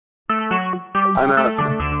I'm out.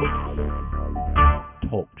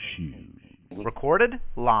 Talk shoes. Recorded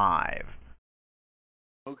live.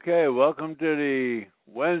 Okay, welcome to the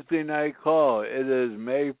Wednesday night call. It is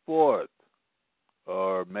May 4th,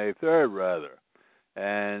 or May 3rd, rather.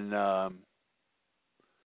 And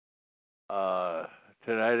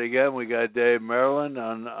tonight again, we got Dave Maryland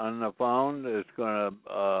on the phone. It's going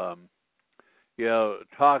to,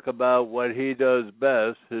 talk about what he does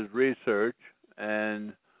best, his research,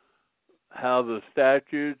 and how the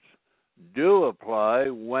statutes do apply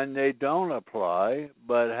when they don't apply,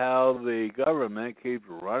 but how the government keeps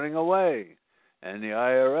running away and the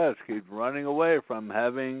IRS keeps running away from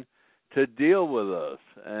having to deal with us.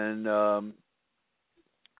 And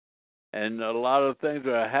a lot of things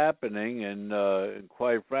are happening, and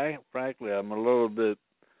quite frankly, I'm a little bit,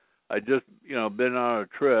 I just, been on a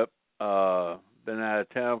trip, been out of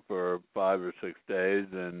town for 5 or 6 days,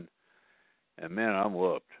 and man, I'm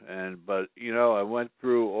whooped. But I went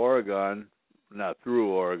through Oregon, not through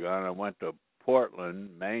Oregon. I went to Portland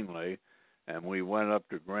mainly, and we went up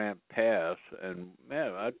to Grant Pass. And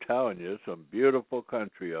man, I'm telling you, some beautiful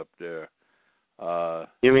country up there.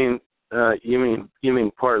 You mean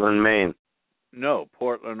Portland, Maine? No,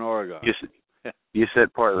 Portland, Oregon. You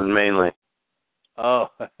said Portland mainly. Oh,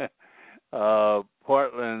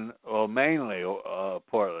 Portland. Well, mainly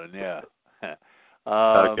Portland. Yeah.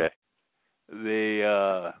 Okay.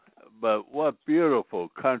 But what beautiful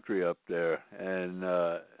country up there, and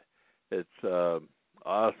it's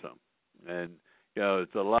awesome. And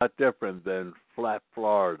it's a lot different than flat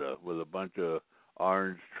Florida with a bunch of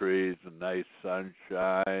orange trees and nice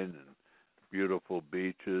sunshine and beautiful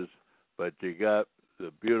beaches. But you got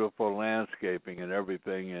the beautiful landscaping and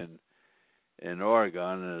everything in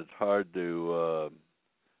Oregon, and it's hard to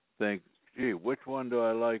think, gee, which one do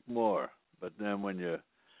I like more? But then when you,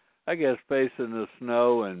 I guess, facing the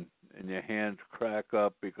snow and your hands crack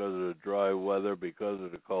up because of the dry weather, because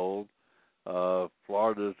of the cold,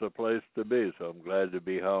 Florida's the place to be, so I'm glad to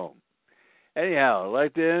be home. Anyhow, I'd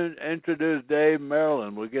like to introduce Dave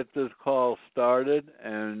Maryland. We'll get this call started,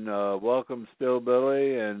 and welcome Still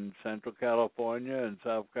Billy in Central California and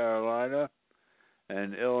South Carolina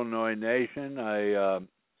and Illinois Nation. I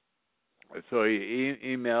saw your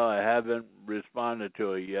email. I haven't responded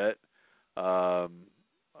to it yet.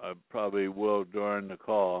 I probably will during the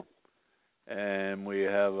call. And we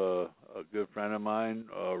have a good friend of mine,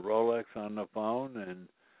 Rolex, on the phone,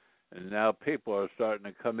 and now people are starting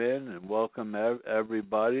to come in, and welcome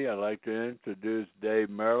everybody. I'd like to introduce Dave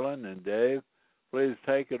Maryland. And Dave, please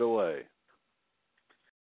take it away.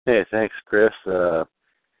 Hey, thanks, Chris.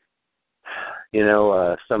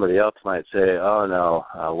 Somebody else might say, "Oh no,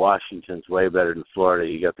 Washington's way better than Florida."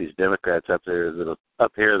 You got these Democrats up here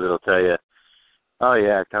that'll tell you, "Oh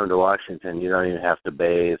yeah, come to Washington. You don't even have to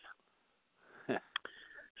bathe."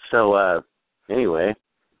 So anyway,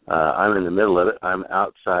 I'm in the middle of it. I'm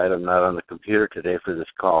outside. I'm not on the computer today for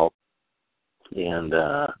this call, and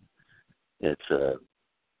it's a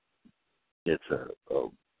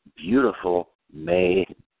beautiful May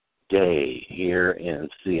day here in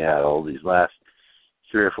Seattle. These last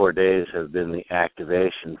 3 or 4 days have been the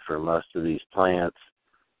activation for most of these plants.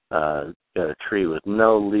 Got a tree with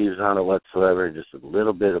no leaves on it whatsoever, just a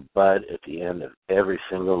little bit of bud at the end of every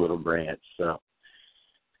single little branch. So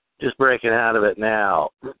just breaking out of it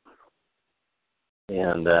now.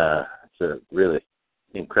 And it's a really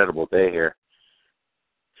incredible day here.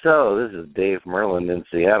 So this is Dave Maryland in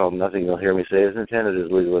Seattle. Nothing you'll hear me say is intended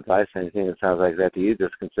as legal advice. Anything that sounds like that to you,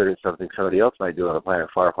 just consider something somebody else might do on a planet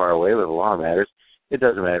far, far away where the law matters. It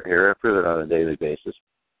doesn't matter here. I prove it on a daily basis.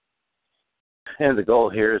 And the goal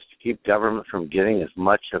here is to keep government from getting as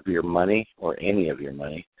much of your money, or any of your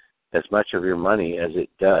money, as much of your money as it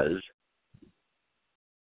does,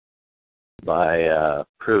 by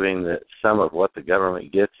proving that some of what the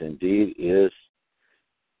government gets indeed is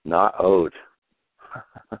not owed.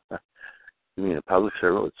 You mean a public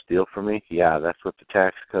servant would steal from me? Yeah, that's what the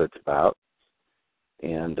tax code's about.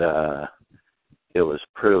 And it was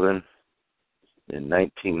proven in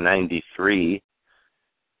 1993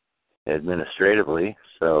 administratively.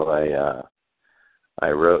 So I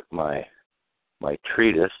wrote my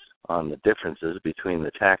treatise on the differences between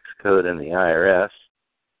the tax code and the IRS.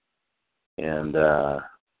 And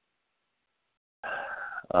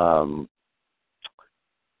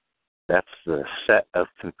that's the set of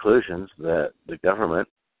conclusions that the government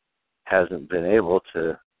hasn't been able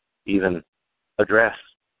to even address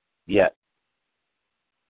yet.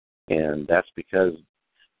 And that's because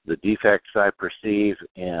the defects I perceive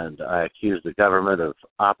and I accuse the government of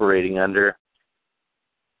operating under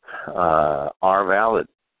are valid.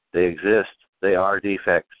 They exist. They are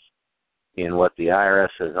defects. in what the IRS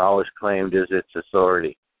has always claimed is its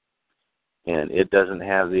authority. And it doesn't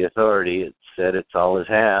have the authority it said it's always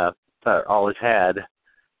had,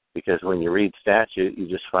 because when you read statute, you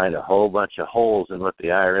just find a whole bunch of holes in what the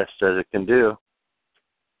IRS says it can do.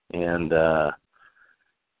 And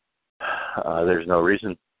there's no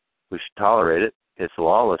reason we should tolerate it. It's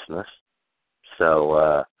lawlessness.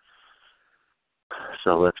 So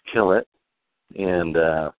let's kill it. And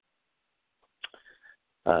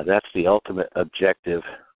that's the ultimate objective.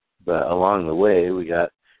 But along the way, we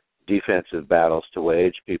got defensive battles to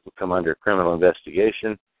wage. People come under criminal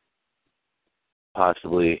investigation.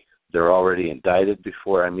 Possibly they're already indicted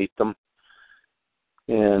before I meet them.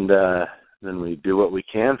 And then we do what we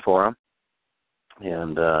can for them.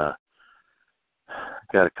 And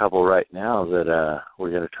got a couple right now that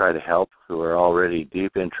we're going to try to help who are already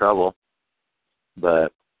deep in trouble.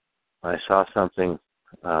 But I saw something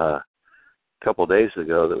a couple days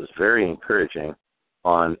ago that was very encouraging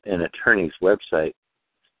on an attorney's website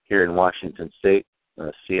here in Washington State,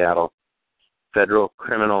 Seattle, federal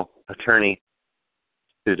criminal attorney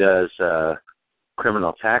who does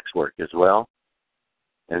criminal tax work as well,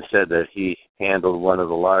 and said that he handled one of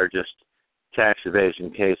the largest tax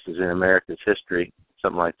evasion cases in America's history,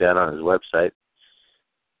 something like that on his website.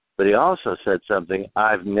 But he also said something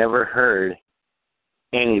I've never heard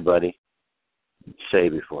anybody say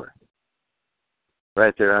before.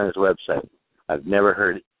 Right there on his website. I've never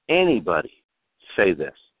heard anybody say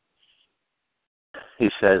this. He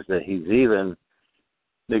says that he's even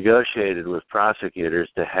negotiated with prosecutors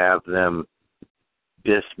to have them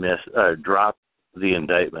drop the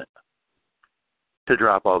indictment, to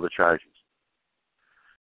drop all the charges.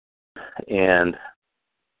 And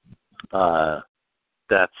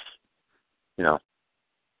that's,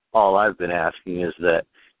 all I've been asking is that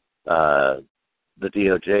the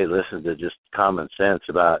DOJ listen to just common sense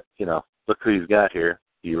about, look who you've got here.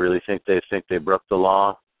 Do you really think they broke the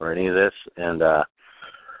law or any of this? And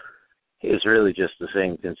it's really just the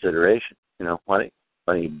same consideration. Why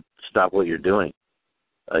don't you stop what you're doing?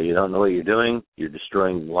 You don't know what you're doing. You're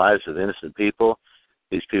destroying the lives of innocent people.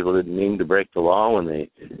 These people didn't mean to break the law when they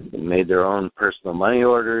made their own personal money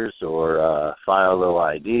orders or filed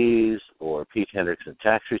OIDs or Pete Hendrickson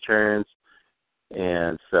tax returns.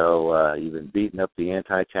 And so you've been beating up the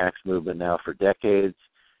anti-tax movement now for decades,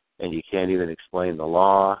 and you can't even explain the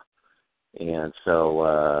law. And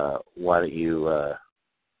so why don't you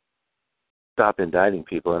stop indicting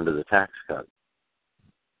people under the tax code?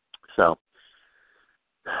 So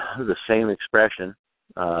the same expression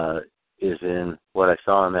is in what I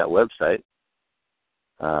saw on that website.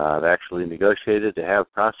 I've actually negotiated to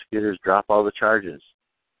have prosecutors drop all the charges.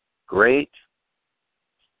 Great.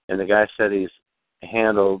 And the guy said he's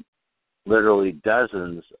handled literally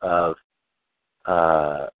dozens of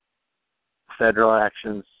federal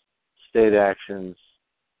actions, state actions,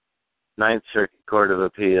 Ninth Circuit Court of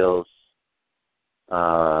Appeals,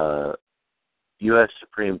 U.S.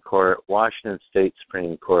 Supreme Court, Washington State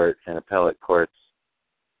Supreme Court, and appellate courts.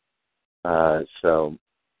 So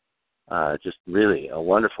just really a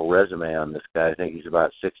wonderful resume on this guy. I think he's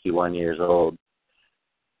about 61 years old.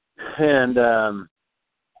 And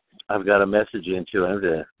I've got a message into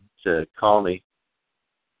him to call me.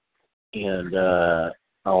 And I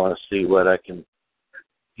want to see what I can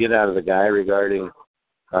get out of the guy regarding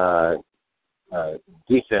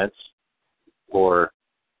defense or,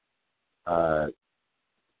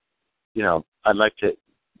 I'd like to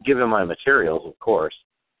give him my materials, of course,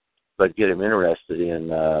 but get him interested in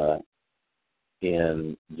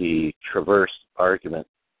the traverse argument.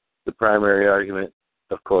 The primary argument,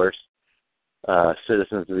 of course,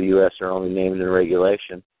 citizens of the U.S. are only named in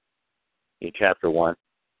regulation in Chapter 1.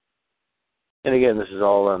 And again, this is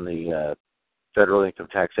all on the federal income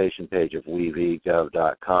taxation page of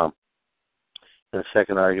wevgov.com. And the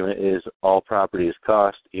second argument is all property is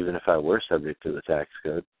cost, even if I were subject to the tax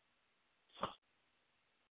code.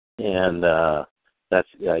 And that's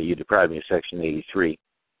you deprive me of Section 83.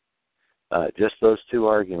 Just those two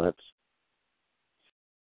arguments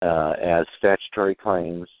as statutory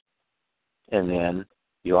claims, and then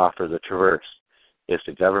you offer the traverse. If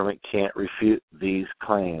the government can't refute these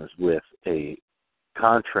claims with a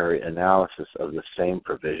contrary analysis of the same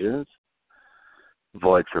provisions,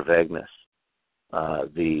 void for vagueness.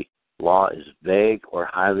 The law is vague or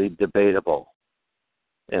highly debatable.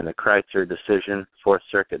 In the Kreitzer decision, 4th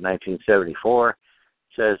Circuit, 1974,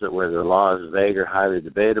 says that where the law is vague or highly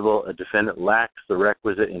debatable, a defendant lacks the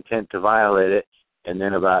requisite intent to violate it, and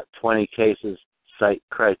then about 20 cases cite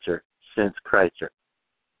Kreitzer since Kreitzer.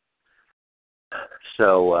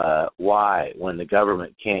 So why, when the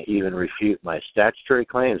government can't even refute my statutory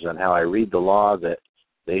claims on how I read the law that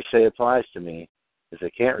they say applies to me, if they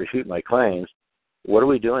can't refute my claims, what are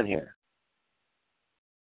we doing here?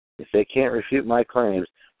 If they can't refute my claims,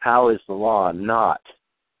 how is the law not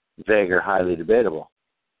vague or highly debatable?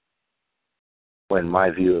 When my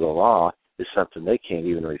view of the law is something they can't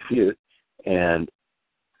even refute, and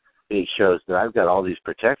it shows that I've got all these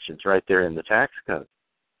protections right there in the tax code.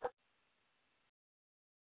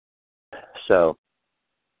 So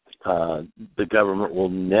the government will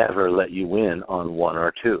never let you win on one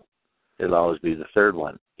or two. It'll always be the third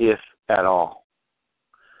one, if at all.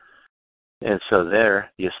 And so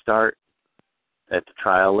there you start at the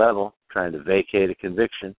trial level, trying to vacate a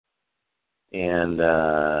conviction and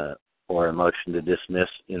or a motion to dismiss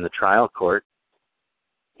in the trial court,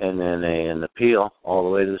 and then an appeal all the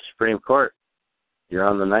way to the Supreme Court. You're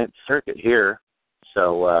on the Ninth Circuit here.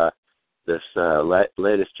 So this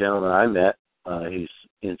latest gentleman I met, he's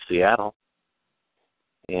in Seattle,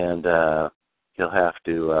 and he'll have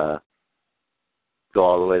to go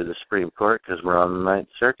all the way to the Supreme Court because we're on the Ninth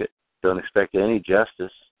Circuit. Don't expect any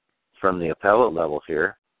justice from the appellate level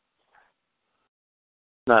here.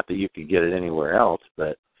 Not that you could get it anywhere else,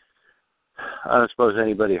 but I don't suppose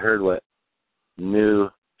anybody heard what new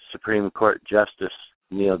Supreme Court Justice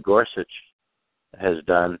Neil Gorsuch has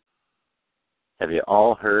done. Have you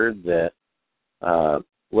all heard that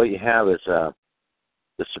what you have is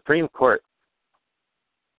the Supreme Court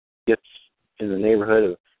gets in the neighborhood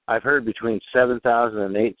of, I've heard, between 7,000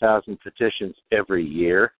 and 8,000 petitions every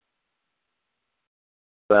year.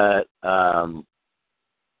 But I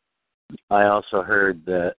also heard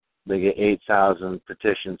that they get 8,000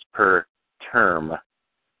 petitions per term.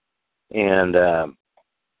 And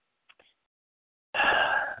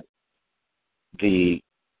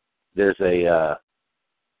there's a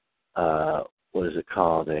what is it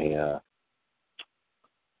called? A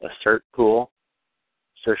cert pool,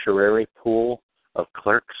 certiorari pool of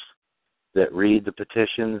clerks that read the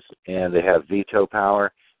petitions, and they have veto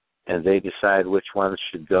power, and they decide which ones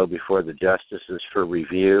should go before the justices for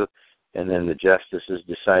review, and then the justices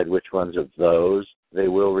decide which ones of those they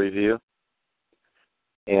will review.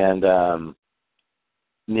 And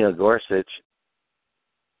Neil Gorsuch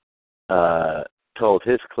told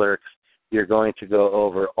his clerks, you're going to go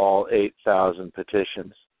over all 8,000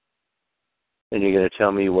 petitions, and you're going to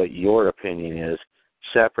tell me what your opinion is,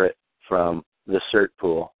 separate from the cert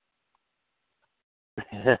pool.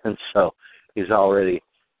 And so he's already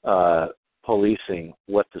policing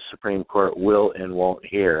what the Supreme Court will and won't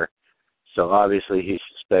hear. So obviously he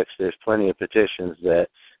suspects there's plenty of petitions that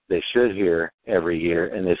they should hear every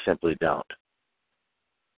year, and they simply don't.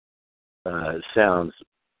 It sounds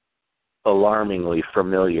alarmingly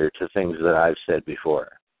familiar to things that I've said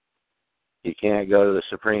before. You can't go to the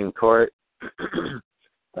Supreme Court.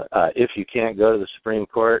 If you can't go to the Supreme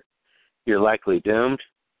Court, you're likely doomed,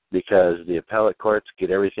 because the appellate courts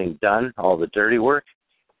get everything done, all the dirty work.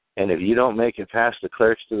 And if you don't make it past the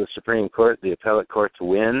clerks to the Supreme Court, the appellate courts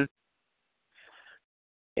win.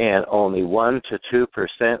 And only 1% to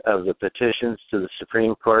 2% of the petitions to the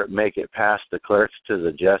Supreme Court make it past the clerks to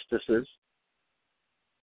the justices.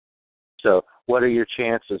 So what are your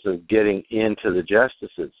chances of getting into the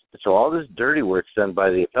justices? So all this dirty work's done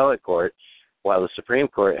by the appellate court, while the Supreme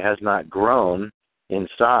Court has not grown in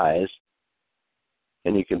size,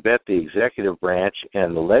 and you can bet the executive branch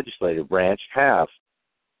and the legislative branch have.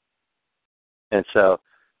 And so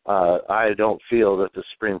I don't feel that the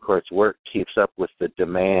Supreme Court's work keeps up with the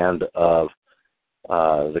demand of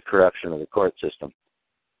the corruption of the court system.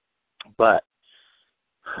 But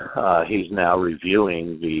he's now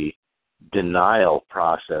reviewing the denial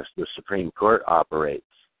process the Supreme Court operates.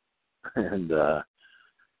 And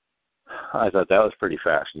I thought that was pretty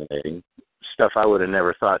fascinating. Stuff I would have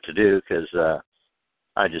never thought to do, because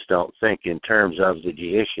I just don't think in terms of the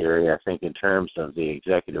judiciary. I think in terms of the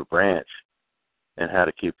executive branch and how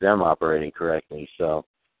to keep them operating correctly. So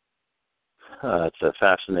it's a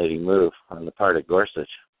fascinating move on the part of Gorsuch,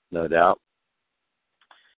 no doubt.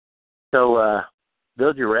 So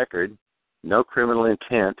build your record, no criminal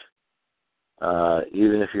intent,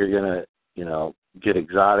 even if you're going to, get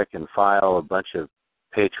exotic and file a bunch of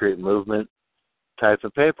Patriot Movement type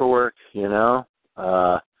of paperwork,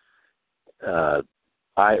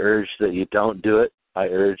 I urge that you don't do it. I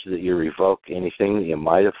urge that you revoke anything that you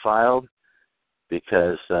might have filed,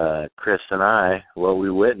 because Chris and I,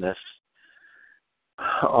 we witness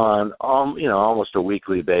on almost a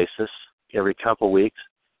weekly basis, every couple weeks,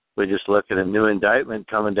 we just look at a new indictment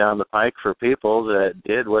coming down the pike for people that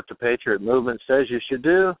did what the Patriot Movement says you should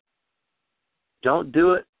do. Don't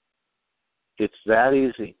do it. It's that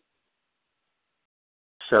easy.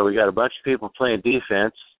 So we got a bunch of people playing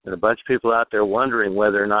defense and a bunch of people out there wondering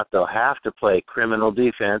whether or not they'll have to play criminal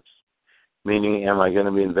defense, meaning am I going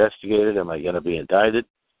to be investigated? Am I going to be indicted?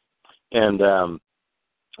 And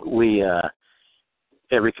we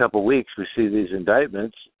every couple of weeks we see these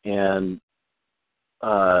indictments, and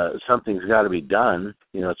something's got to be done.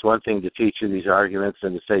 You know, it's one thing to teach you these arguments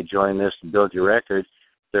and to say join this and build your record.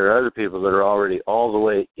 There are other people that are already all the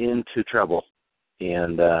way into trouble,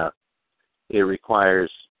 and it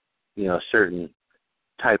requires, you know, a certain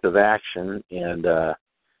type of action. And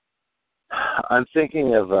I'm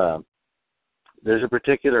thinking of there's a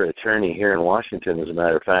particular attorney here in Washington, as a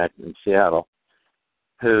matter of fact, in Seattle,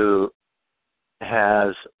 who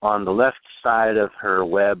has on the left side of her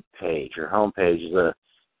web page, her home page, is a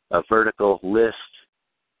vertical list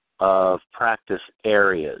of practice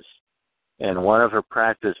areas. And one of her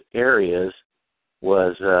practice areas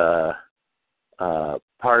was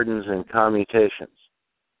pardons and commutations,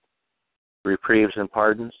 reprieves and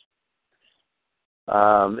pardons.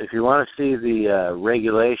 If you want to see the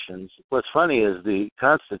regulations, what's funny is the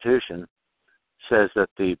Constitution says that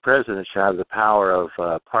the president shall have the power of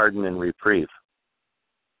pardon and reprieve.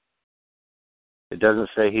 It doesn't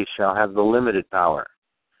say he shall have the limited power.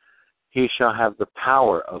 He shall have the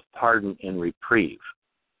power of pardon and reprieve.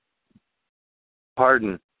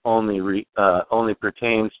 Pardon only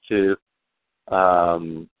pertains to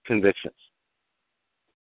convictions.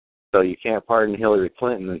 So you can't pardon Hillary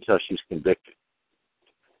Clinton until she's convicted.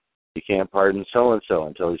 You can't pardon so-and-so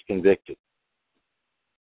until he's convicted.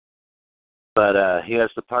 But he has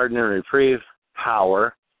the pardon and reprieve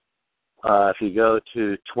power. If you go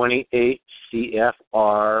to 28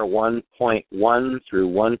 CFR 1.1 through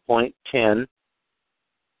 1.10,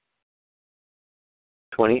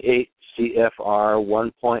 28 CFR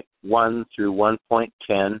 1.1 through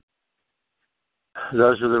 1.10,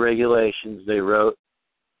 those are the regulations they wrote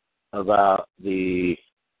about the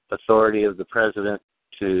authority of the president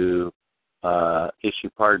to issue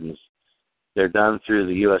pardons. They're done through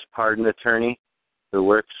the U.S. Pardon Attorney, who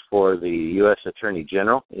works for the U.S. Attorney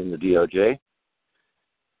General in the DOJ.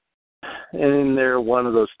 And in there, one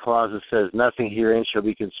of those clauses says, nothing herein shall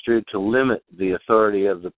be construed to limit the authority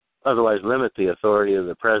of the, otherwise limit the authority of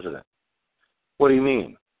the president. What do you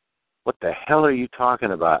mean? What the hell are you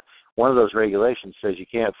talking about? One of those regulations says you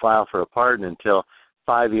can't file for a pardon until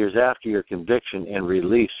 5 years after your conviction and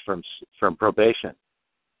release from probation.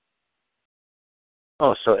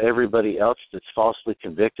 Oh, so everybody else that's falsely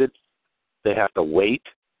convicted, they have to wait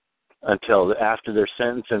until after their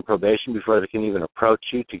sentence and probation before they can even approach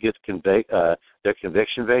you to get their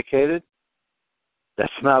conviction vacated?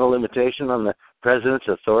 That's not a limitation on the president's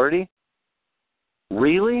authority?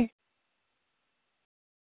 Really?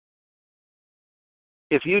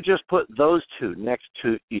 If you just put those two next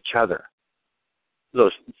to each other,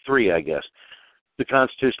 those three, I guess, the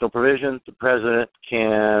constitutional provision, the president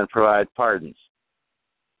can provide pardons.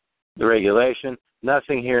 The regulation,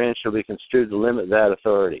 nothing herein shall be construed to limit that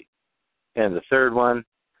authority. And the third one,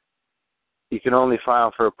 you can only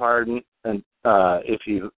file for a pardon and if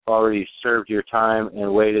you've already served your time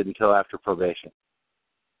and waited until after probation.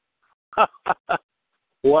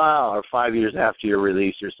 Wow, or 5 years after your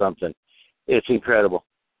release or something. It's incredible.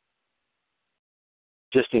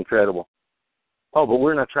 Just incredible. Oh, but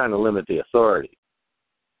we're not trying to limit the authority.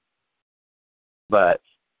 But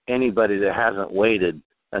anybody that hasn't waited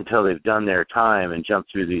until they've done their time and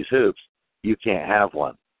jumped through these hoops, you can't have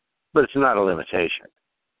one. But it's not a limitation.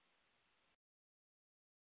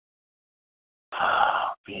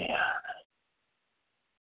 Oh, man.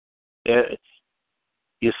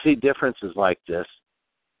 You see differences like this,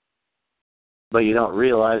 but you don't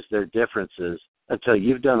realize they're differences until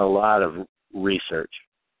you've done a lot of research.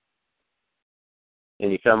 And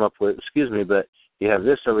you come up with, excuse me, but you have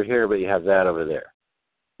this over here, but you have that over there.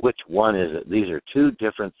 Which one is it? These are two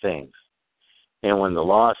different things. And when the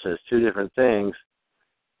law says two different things,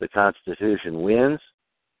 the Constitution wins.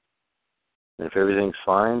 And if everything's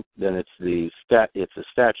fine, then it's a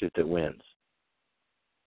statute that wins.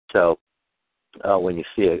 So when you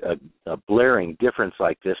see a blaring difference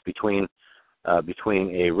like this between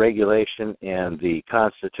a regulation and the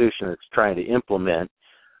Constitution that's trying to implement,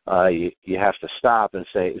 you have to stop and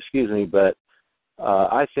say, excuse me, but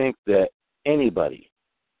I think that anybody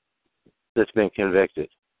that's been convicted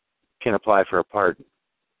can apply for a pardon.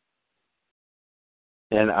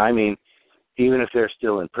 And I mean, even if they're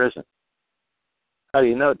still in prison. How do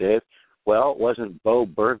you know, Dave? Well, wasn't Bo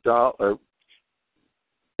Bergdahl, or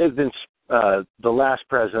they've been, the last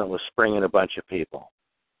president was springing a bunch of people.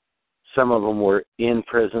 Some of them were in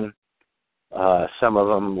prison. Some of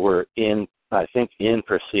them were in I think, in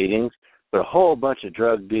proceedings, but a whole bunch of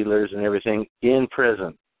drug dealers and everything in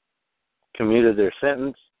prison commuted their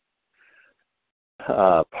sentence,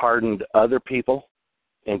 pardoned other people,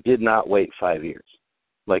 and did not wait 5 years,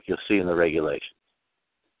 like you'll see in the regulations.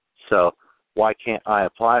 So why can't I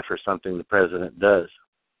apply for something the president does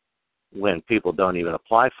when people don't even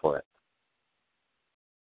apply for it?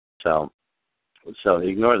 So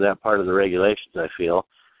ignore that part of the regulations, I feel,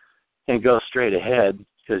 and go straight ahead,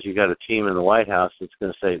 because you got a team in the White House that's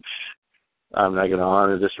going to say, I'm not going to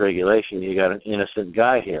honor this regulation. You got an innocent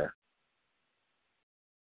guy here.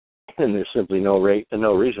 And there's simply no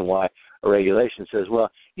reason why a regulation says, well,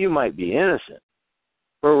 you might be innocent,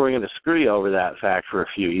 but we're going to screw you over that fact for a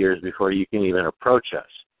few years before you can even approach us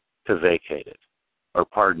to vacate it or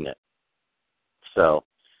pardon it. So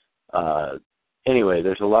anyway,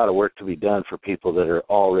 there's a lot of work to be done for people that are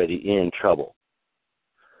already in trouble.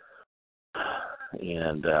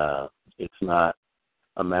 And it's not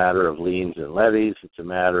a matter of liens and levies. It's a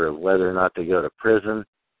matter of whether or not they go to prison.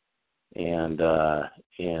 And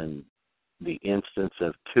in the instance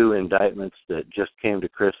of 2 indictments that just came to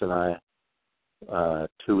Chris and I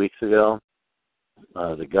 2 weeks ago,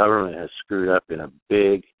 the government has screwed up in a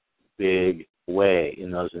big, big way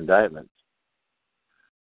in those indictments.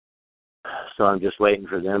 So I'm just waiting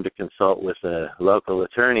for them to consult with a local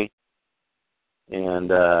attorney,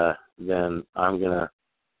 and then I'm going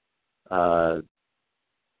to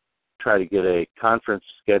try to get a conference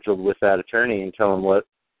scheduled with that attorney and tell them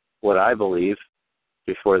what I believe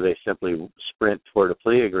before they simply sprint toward a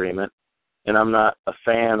plea agreement. And I'm not a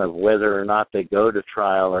fan of whether or not they go to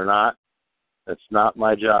trial or not. That's not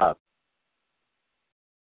my job.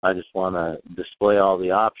 I just want to display all the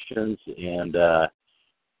options, and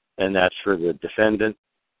that's for the defendant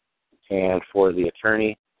and for the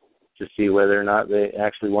attorney to see whether or not they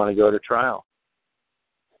actually want to go to trial.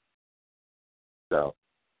 So,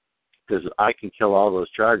 because I can kill all those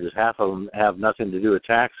charges. Half of them have nothing to do with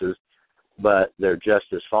taxes, but they're just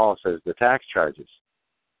as false as the tax charges.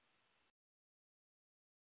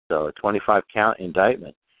 So a 25-count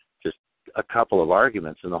indictment, just a couple of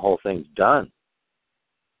arguments, and the whole thing's done.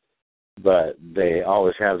 But they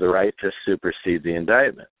always have the right to supersede the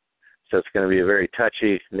indictment. So it's going to be a very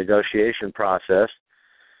touchy negotiation process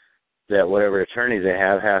that whatever attorney they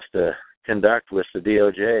have has to conduct with the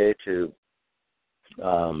DOJ to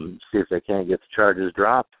see if they can't get the charges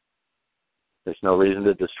dropped. There's no reason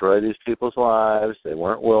to destroy these people's lives. They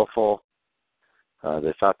weren't willful.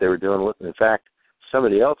 They thought they were doing what, in fact,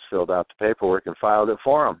 somebody else filled out the paperwork and filed it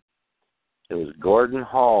for them. It was Gordon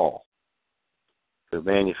Hall, who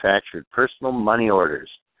manufactured personal money orders.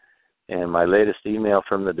 And my latest email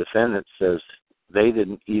from the defendant says he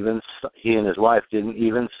and his wife didn't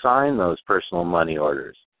even sign those personal money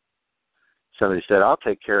orders. Somebody said, I'll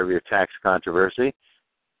take care of your tax controversy.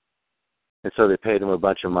 And so they paid him a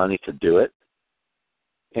bunch of money to do it.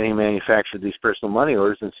 And he manufactured these personal money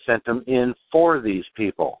orders and sent them in for these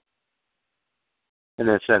people. And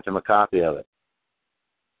then sent them a copy of it.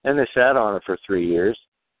 And they sat on it for 3 years.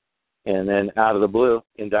 And then out of the blue,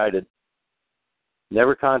 indicted.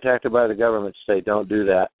 Never contacted by the government to say, don't do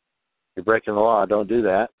that. You're breaking the law. Don't do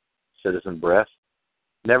that. Citizen breath.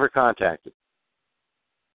 Never contacted.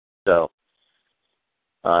 So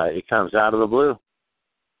it comes out of the blue.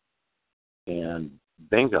 And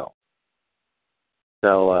bingo.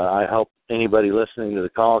 So I hope anybody listening to the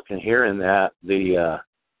call can hear in that the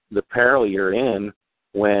peril you're in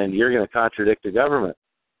when you're going to contradict the government.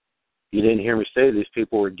 You didn't hear me say these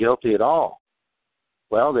people were guilty at all.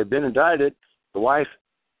 Well, they've been indicted. The wife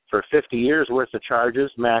for 50 years worth of charges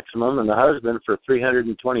maximum, and the husband for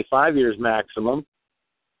 325 years maximum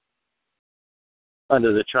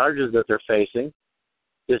under the charges that they're facing.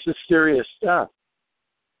 This is serious stuff.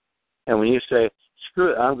 And when you say,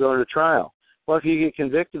 screw it, I'm going to trial. Well, if you get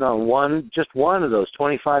convicted on just one of those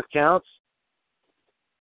 25 counts,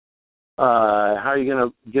 how are you going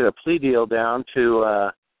to get a plea deal down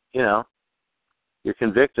to, you're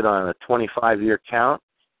convicted on a 25-year count.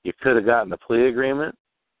 You could have gotten a plea agreement.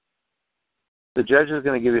 The judge is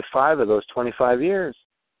going to give you 5 of those 25 years.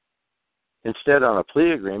 Instead, on a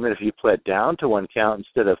plea agreement, if you pled down to one count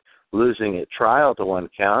instead of losing at trial to one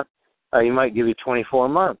count, you might give you 24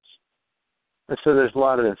 months. And so there's a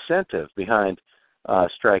lot of incentive behind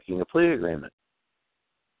striking a plea agreement.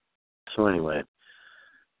 So anyway,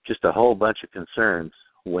 just a whole bunch of concerns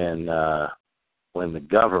when the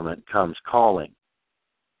government comes calling.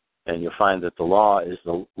 And you'll find that the law is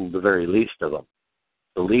the very least of them.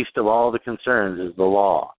 The least of all the concerns is the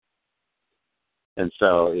law. And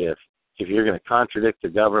so if you're going to contradict the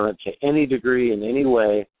government to any degree in any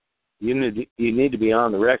way, you need to be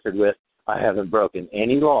on the record with, I haven't broken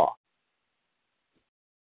any law.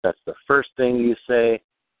 That's the first thing you say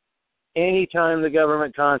anytime the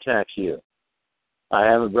government contacts you. I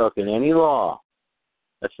haven't broken any law.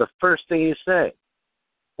 That's the first thing you say.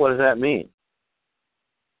 What does that mean?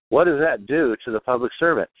 What does that do to the public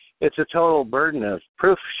servant? It's a total burden of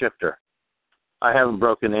proof shifter. I haven't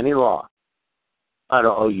broken any law. I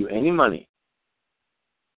don't owe you any money.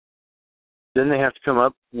 Then they have to come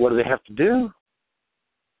up, what do they have to do?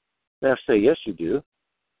 They have to say, yes, you do.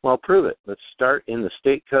 Well, prove it. Let's start in the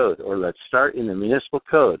state code, or let's start in the municipal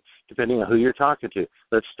code, depending on who you're talking to.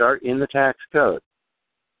 Let's start in the tax code.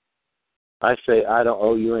 I say, I don't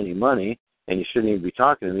owe you any money, and you shouldn't even be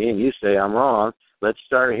talking to me, and you say, I'm wrong. Let's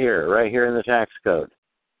start here, right here in the tax code.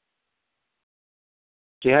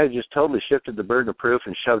 See how you just totally shifted the burden of proof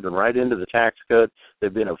and shoved them right into the tax code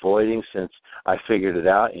they've been avoiding since I figured it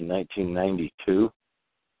out in 1992?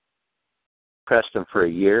 Pressed them for a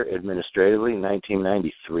year administratively in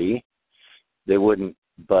 1993. They wouldn't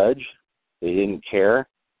budge. They didn't care.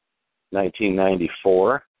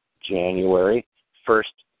 1994, January, first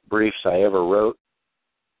briefs I ever wrote,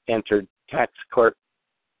 entered tax court.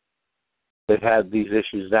 They've had these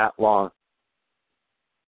issues that long.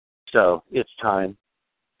 So it's time.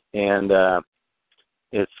 And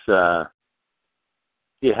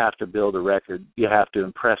you have to build a record. You have to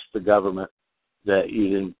impress the government that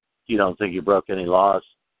you don't think you broke any laws.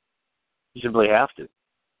 You simply have to.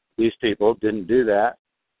 These people didn't do that.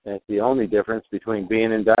 And it's the only difference between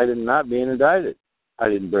being indicted and not being indicted. I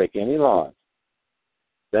didn't break any laws.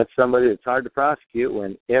 That's somebody that's hard to prosecute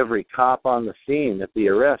when every cop on the scene at the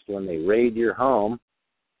arrest, when they raid your home,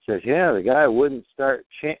 says, yeah, the guy wouldn't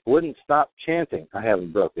stop chanting, I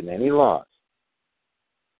haven't broken any laws.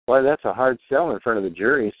 Why, that's a hard sell in front of the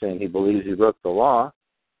jury, saying he believes he broke the law.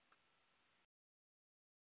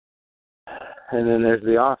 And then there's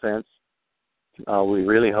the offense. We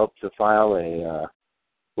really hope to file a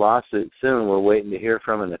lawsuit soon. We're waiting to hear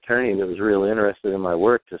from an attorney that was really interested in my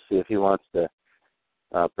work to see if he wants to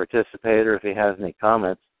participate or if he has any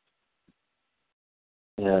comments.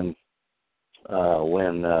 And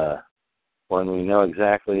when we know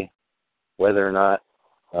exactly whether or not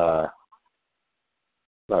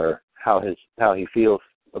or how he feels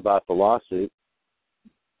about the lawsuit,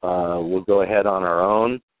 we'll go ahead on our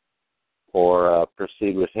own or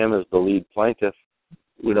proceed with him as the lead plaintiff.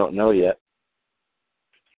 We don't know yet.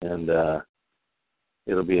 And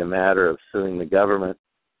it'll be a matter of suing the government,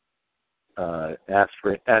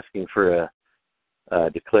 asking for a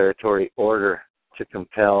declaratory order to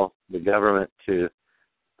compel the government to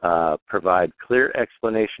provide clear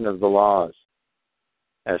explanation of the laws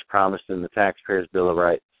as promised in the Taxpayers' Bill of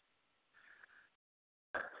Rights.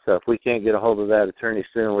 So if we can't get a hold of that attorney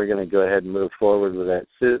soon, we're going to go ahead and move forward with that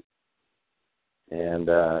suit and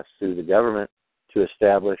sue the government to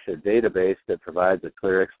establish a database that provides a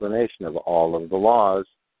clear explanation of all of the laws.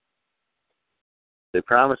 They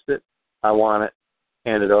promised it. I want it.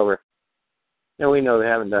 Hand it over. And we know they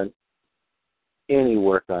haven't done any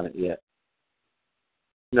work on it yet.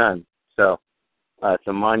 None. So it's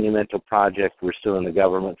a monumental project we're suing the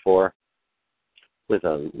government for with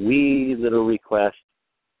a wee little request.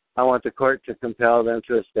 I want the court to compel them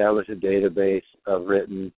to establish a database of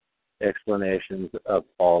written explanations of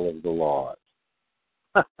all of the laws.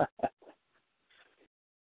 So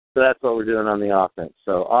that's what we're doing on the offense.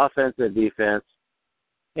 So offense and defense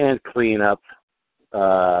and clean up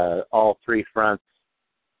all three fronts.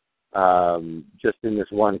 Just in this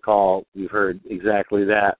one call, you've heard exactly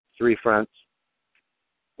that. Three fronts,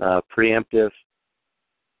 preemptive,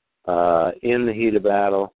 in the heat of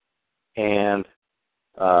battle, and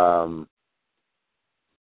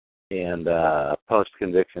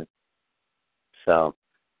post-conviction. So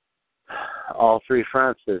all three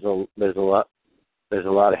fronts, there's a lot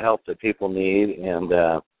of help that people need, and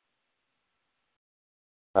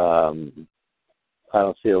I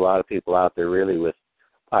don't see a lot of people out there really with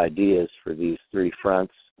ideas for these three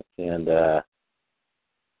fronts, and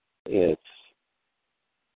it's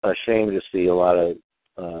a shame to see a lot of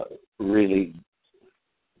really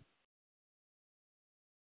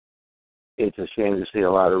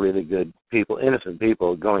good people, innocent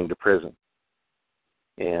people, going to prison.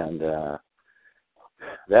 And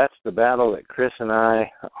that's the battle that Chris and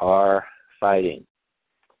I are fighting.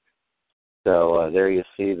 So there you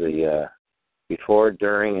see the before,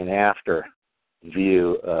 during, and after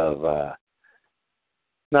view of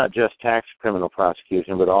not just tax criminal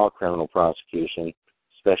prosecution, but all criminal prosecution,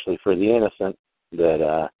 especially for the innocent,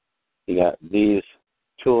 that you got these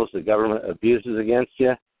tools the government abuses against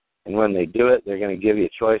you, and when they do it, they're going to give you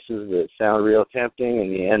choices that sound real tempting,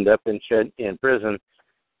 and you end up in prison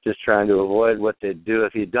just trying to avoid what they'd do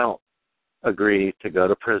if you don't agree to go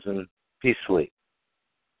to prison peacefully.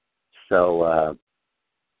 So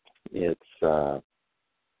it's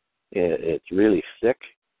really sick,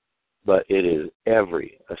 but it is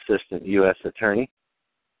every assistant U.S. attorney.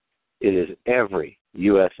 It is every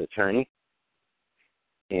U.S. attorney,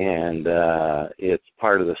 and it's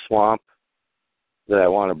part of the swamp that I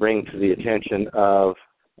want to bring to the attention of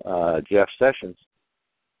Jeff Sessions,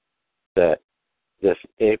 that this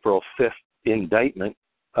April 5th indictment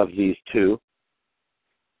of these two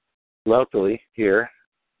locally here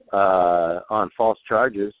on false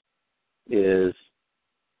charges is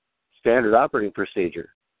standard operating procedure.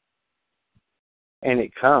 And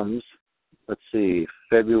it comes, let's see,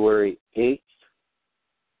 February 8th.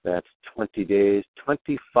 That's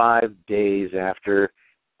 25 days after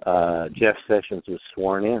Jeff Sessions was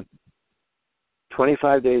sworn in.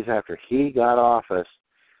 25 days after he got office,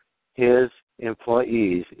 his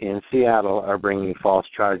employees in Seattle are bringing false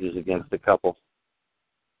charges against the couple.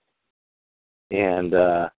 And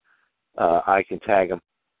I can tag them.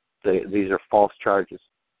 These are false charges.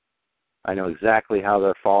 I know exactly how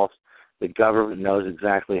they're false. The government knows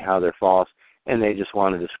exactly how they're false, and they just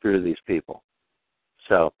wanted to screw these people.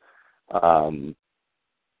 So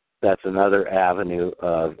that's another avenue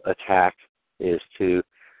of attack, is to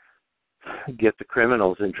get the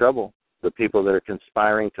criminals in trouble, the people that are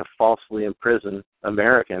conspiring to falsely imprison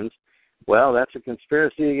Americans. Well, that's a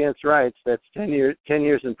conspiracy against rights. That's 10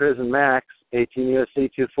 years in prison max, 18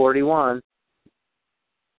 U.S.C. 241.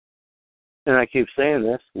 And I keep saying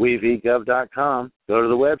this, wevgov.com. Go to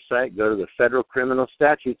the website, go to the Federal Criminal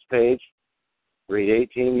Statutes page, read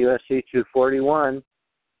 18 U.S.C. 241.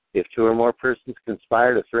 If two or more persons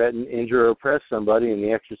conspire to threaten, injure, or oppress somebody in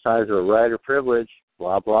the exercise of a right or privilege,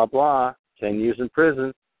 blah, blah, blah, 10 years in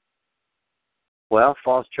prison. Well,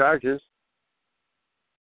 false charges,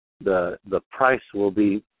 the price will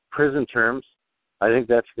be prison terms. I think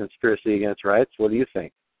that's a conspiracy against rights. What do you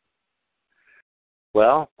think?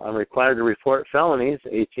 Well, I'm required to report felonies.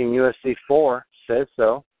 18 U.S.C. 4 says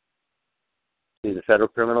so. See the Federal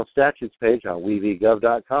Criminal Statutes page on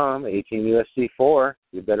wevgov.com, 18 U.S.C. 4.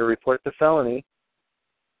 You better report the felony.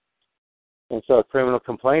 And so a criminal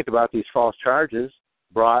complaint about these false charges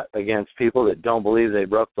brought against people that don't believe they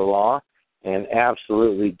broke the law and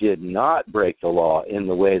absolutely did not break the law in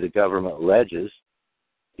the way the government alleges,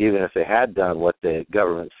 even if they had done what the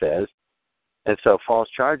government says. And so false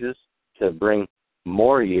charges to bring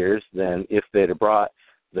more years than if they'd have brought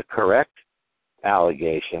the correct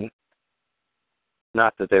allegation.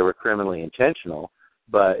 Not that they were criminally intentional,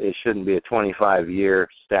 but it shouldn't be a 25-year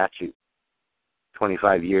statute,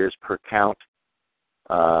 25 years per count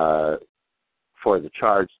for the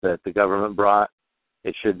charge that the government brought.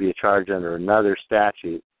 It should be a charge under another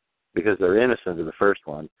statute because they're innocent of the first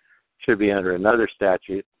one. It should be under another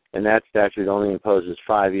statute, and that statute only imposes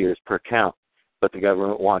 5 years per count. But the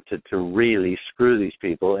government wanted to really screw these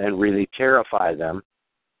people and really terrify them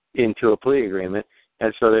into a plea agreement,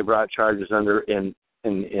 and so they brought charges under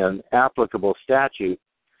an applicable statute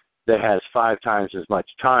that has 5 times as much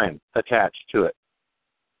time attached to it.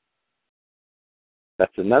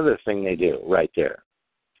 That's another thing they do right there.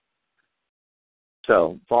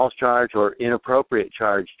 So false charge or inappropriate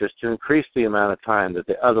charge just to increase the amount of time that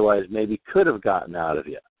they otherwise maybe could have gotten out of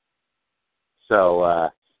you. So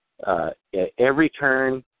at every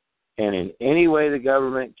turn and in any way the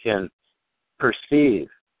government can perceive,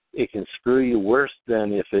 it can screw you worse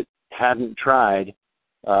than if it hadn't tried.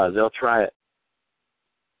 They'll try it,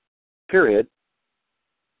 period.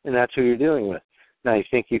 And that's who you're dealing with. Now, you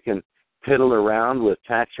think you can piddle around with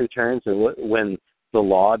tax returns and when the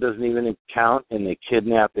law doesn't even count and they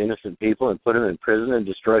kidnap innocent people and put them in prison and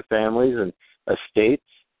destroy families and estates?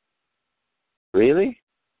 Really?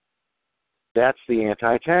 That's the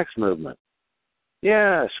anti-tax movement.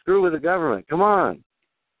 Yeah, screw with the government. Come on.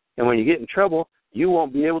 And when you get in trouble, you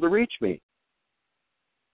won't be able to reach me.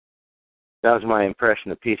 That was my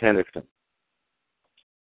impression of Pete Hendrickson.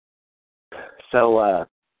 So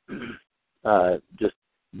just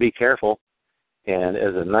be careful. And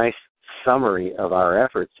as a nice summary of our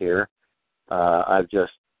efforts here, I've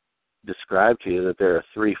just described to you that there are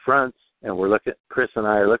 3 fronts, and Chris and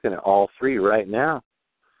I are looking at all 3 right now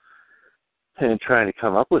and trying to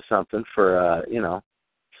come up with something for,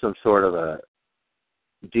 some sort of a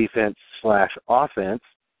defense/offense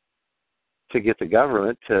to get the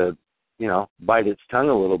government to, bite its tongue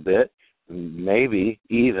a little bit, maybe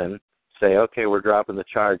even say, okay, we're dropping the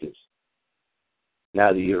charges.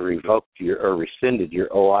 Now that you've revoked or rescinded your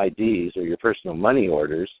OIDs or your personal money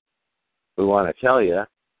orders, we want to tell you,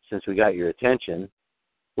 since we got your attention,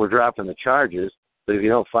 we're dropping the charges, But if you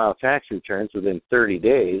don't file tax returns within 30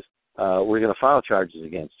 days, we're going to file charges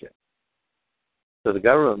against you. So the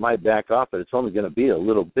government might back off, but it's only going to be a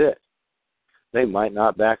little bit. They might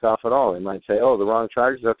not back off at all. They might say, oh, the wrong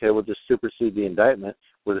charges? Okay, we'll just supersede the indictment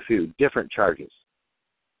with a few different charges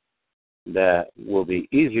that will be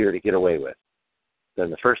easier to get away with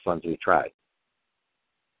than the first ones we tried.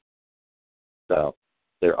 So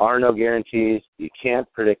there are no guarantees. You can't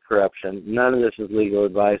predict corruption. None of this is legal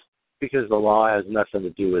advice because the law has nothing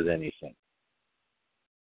to do with anything.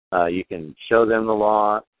 You can show them the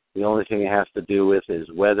law. The only thing it has to do with is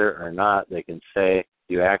whether or not they can say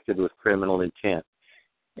you acted with criminal intent.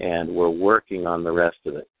 And we're working on the rest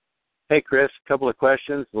of it. Hey, Chris, a couple of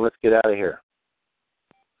questions, and let's get out of here.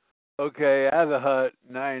 Okay, Avahut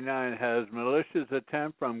 99 has malicious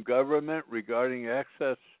attempt from government regarding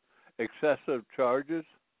excessive charges.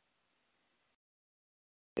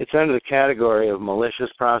 It's under the category of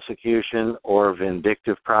malicious prosecution or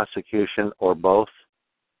vindictive prosecution or both.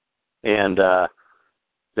 And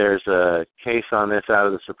there's a case on this out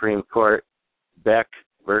of the Supreme Court, Beck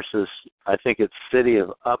versus, I think it's City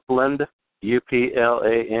of Upland,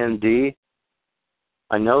 UPLAND.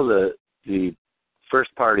 I know the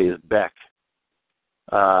first party is Beck.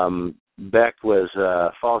 Beck was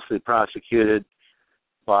falsely prosecuted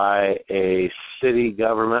by a city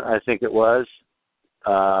government, I think it was,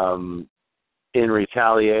 in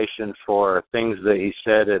retaliation for things that he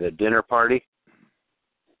said at a dinner party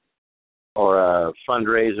or a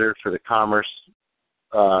fundraiser for the Commerce,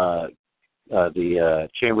 the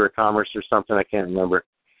Chamber of Commerce or something, I can't remember.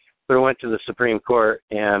 But it went to the Supreme Court,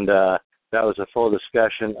 and that was a full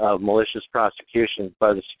discussion of malicious prosecution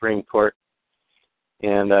by the Supreme Court.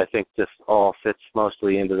 And I think this all fits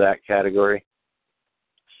mostly into that category.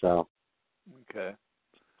 So. Okay.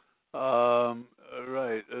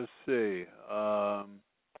 Right, let's see.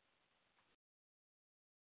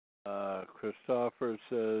 Christopher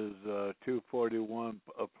says 241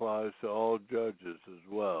 applies to all judges as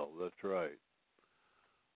well. That's right.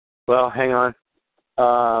 Well, hang on.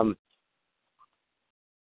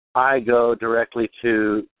 I go directly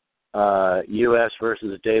to U.S.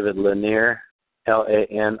 versus David Lanier,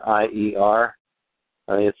 Lanier.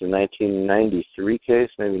 I think it's a 1993 case,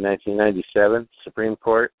 maybe 1997, Supreme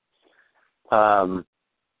Court.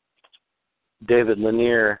 David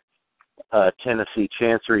Lanier, Tennessee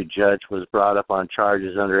Chancery judge, was brought up on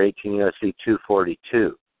charges under 18 U.S.C.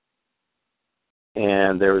 242.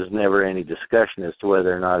 And there was never any discussion as to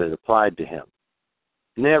whether or not it applied to him.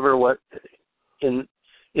 Never what in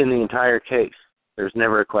the entire case. There's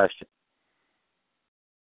never a question.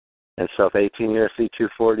 And so if 18 U.S.C.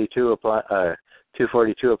 242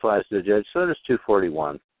 applies to the judge, so does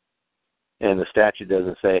 241. And the statute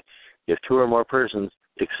doesn't say if two or more persons,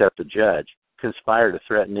 except the judge, conspire to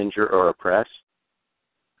threaten, injure, or oppress.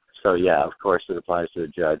 So, yeah, of course it applies to the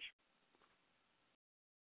judge.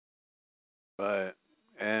 Right.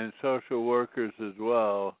 And social workers as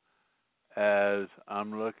well, as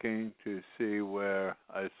I'm looking to see where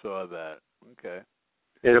I saw that. Okay.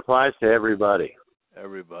 It applies to everybody.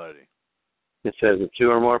 Everybody. It says if two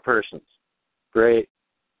or more persons. Great.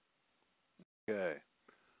 Okay.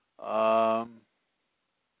 All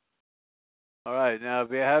right. Now,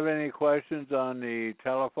 if you have any questions on the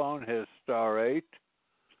telephone, hit *8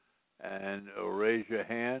 and raise your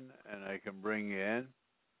hand, and I can bring you in.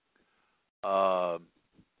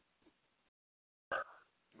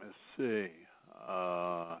 Let's see.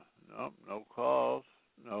 Nope, no calls,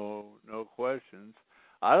 no questions.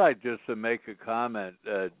 I'd like just to make a comment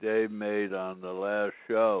that Dave made on the last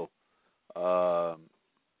show.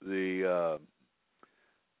 The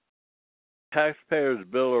Taxpayers'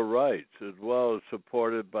 Bill of Rights, as well as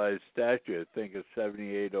supported by statute, I think it's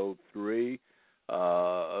 7803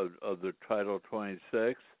 of the Title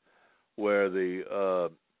 26, where they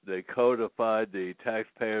codified the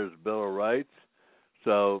Taxpayers' Bill of Rights.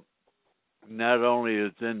 So not only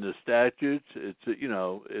is it in the statutes, it's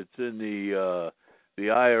in the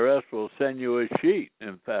IRS will send you a sheet.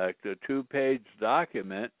 In fact, a 2-page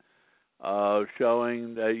document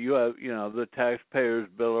showing that you have, the Taxpayers'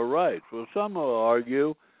 Bill of Rights. Well, some will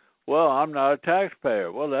argue, well, I'm not a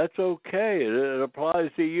taxpayer. Well, that's okay. It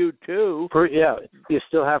applies to you too. Yeah, you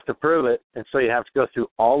still have to prove it, and so you have to go through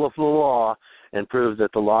all of the law and prove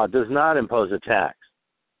that the law does not impose a tax.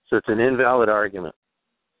 So it's an invalid argument.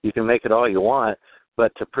 You can make it all you want,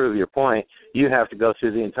 but to prove your point, you have to go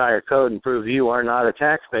through the entire code and prove you are not a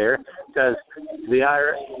taxpayer because the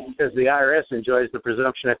IRS enjoys the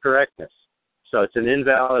presumption of correctness. So it's an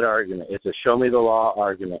invalid argument. It's a show-me-the-law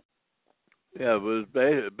argument. Yeah, it was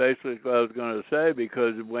basically what I was going to say,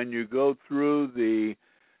 because when you go through the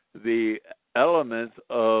elements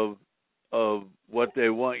of what they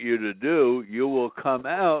want you to do, you will come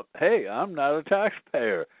out, hey, I'm not a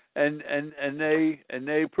taxpayer, and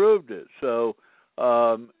they proved it. So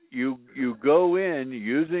you go in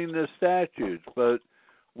using the statutes, but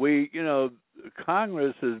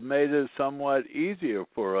Congress has made it somewhat easier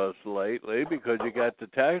for us lately because you got the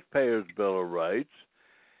Taxpayers' Bill of Rights,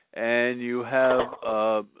 and you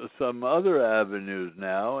have some other avenues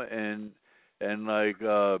now, and like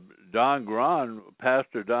Don Grahn,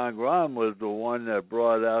 Pastor Don Grahn was the one that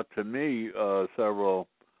brought out to me several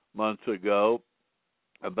months ago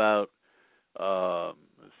about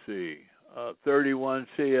 31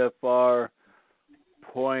 CFR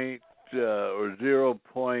point or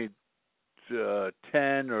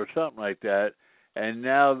 0.10 or something like that, and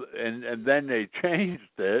now and then they changed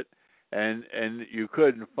it. And you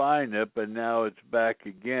couldn't find it, but now it's back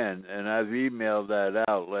again. And I've emailed that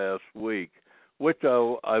out last week, which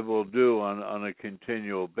I will do on a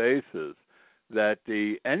continual basis. That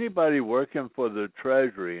anybody working for the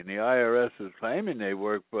Treasury, and the IRS is claiming they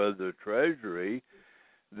work for the Treasury,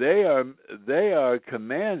 they are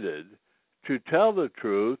commanded to tell the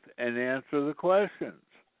truth and answer the questions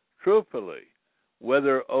truthfully,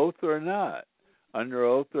 whether oath or not, under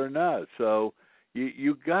oath or not. So.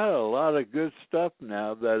 You got a lot of good stuff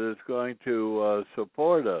now that is going to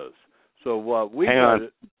support us. So what we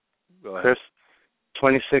got... Go ahead. Chris,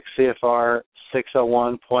 26 CFR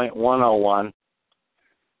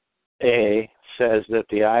 601.101A says that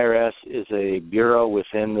the IRS is a bureau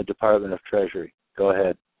within the Department of Treasury. Go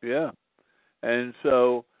ahead. Yeah. And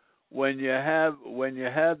so when you have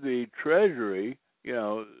the Treasury,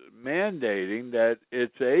 mandating that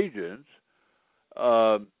its agents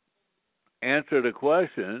answer the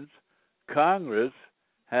questions, Congress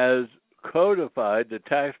has codified the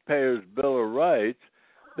Taxpayers' Bill of Rights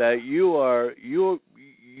that you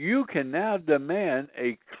can now demand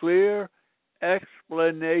a clear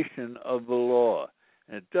explanation of the law.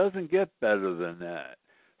 And it doesn't get better than that.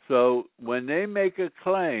 So when they make a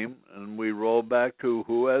claim, and we roll back to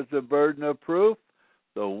who has the burden of proof,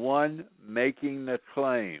 the one making the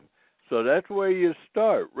claim. So that's where you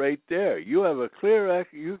start, right there. You have a clear,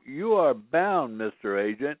 you are bound, Mr.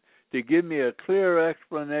 Agent, to give me a clear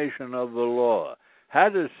explanation of the law. How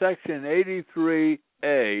does Section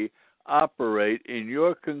 83A operate in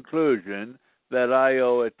your conclusion that I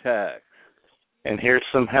owe a tax? And here's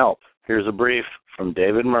some help. Here's a brief from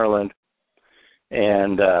David Merland.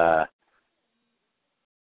 And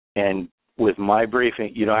with my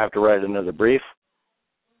briefing, you don't have to write another brief.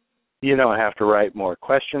 You don't have to write more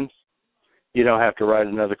questions. You don't have to write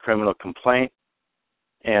another criminal complaint,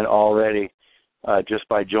 and already, just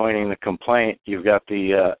by joining the complaint, you've got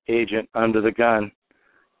the agent under the gun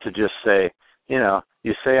to just say,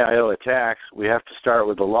 you say I owe a tax. We have to start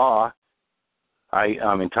with the law.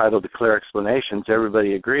 I'm entitled to clear explanations.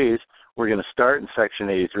 Everybody agrees. We're going to start in Section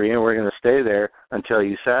 83, and we're going to stay there until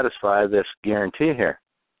you satisfy this guarantee here.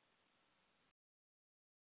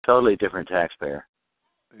 Totally different taxpayer.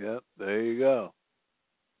 Yep, there you go.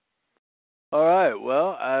 All right,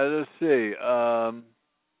 well, let's see.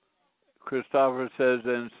 Christopher says,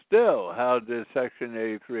 and still, how does Section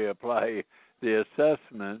 83 apply the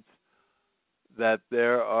assessments that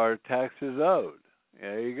there are taxes owed?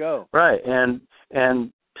 There you go. Right, and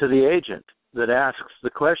to the agent that asks the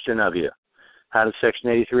question of you, how did Section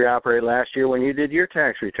 83 operate last year when you did your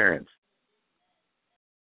tax returns?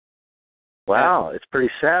 Wow, it's pretty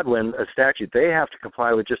sad when a statute they have to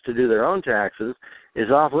comply with just to do their own taxes is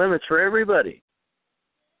off limits for everybody.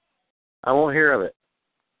 I won't hear of it.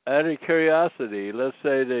 Out of curiosity, let's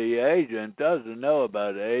say the agent doesn't know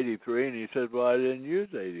about 83, and he says, well, I didn't use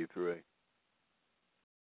 83.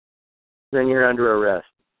 Then you're under arrest.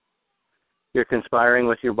 You're conspiring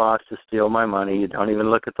with your boss to steal my money. You don't even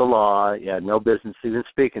look at the law. You had no business even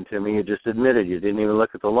speaking to me. You just admitted you didn't even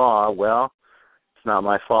look at the law. Well, it's not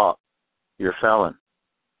my fault. You're a felon.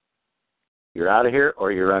 You're out of here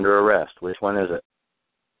or you're under arrest. Which one is it?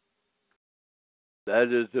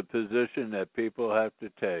 That is the position that people have to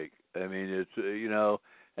take. I mean, it's,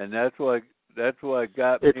 and that's what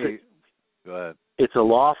got me. Go ahead. It's a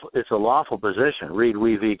lawful position. Read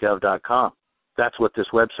wevgov.com. That's what this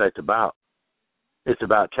website's about. It's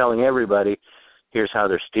about telling everybody, here's how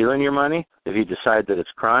they're stealing your money. If you decide that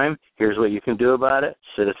it's crime, here's what you can do about it.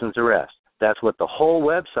 Citizen's arrest. That's what the whole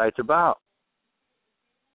website's about.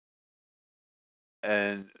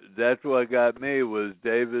 And that's what got me was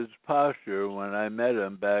David's posture when I met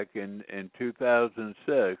him back in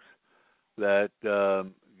 2006 that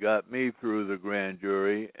got me through the grand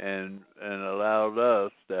jury and allowed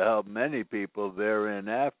us to help many people therein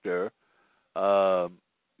after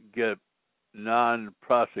get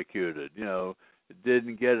non-prosecuted.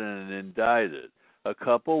 Didn't get indicted. A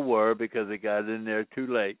couple were because they got in there too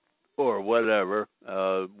late or whatever.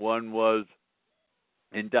 One was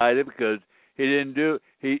indicted because he didn't do.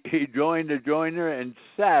 He joined the joiner and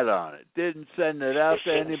sat on it. Didn't send it out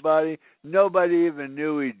to anybody. Nobody even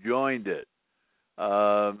knew he joined it.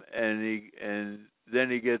 And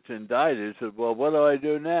then he gets indicted. He says, "Well, what do I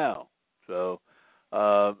do now?" So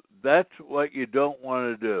that's what you don't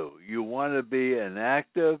want to do. You want to be an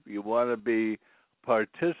active. You want to be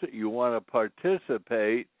You want to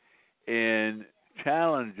participate in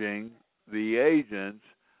challenging the agents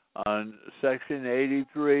on Section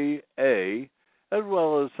 83A, as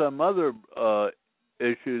well as some other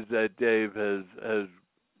issues that Dave has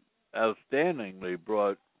outstandingly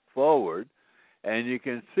brought forward. And you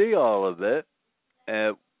can see all of it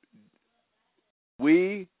at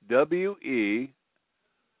V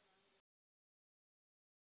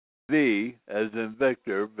as in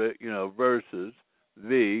Victor, versus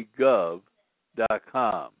vgov.com.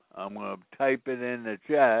 I'm going to type it in the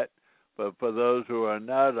chat, but for those who are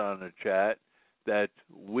not on the chat, that's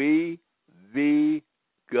vgov.com.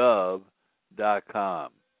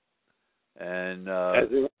 And as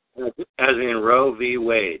in Roe v.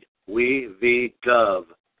 Wade,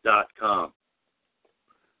 vgov.com.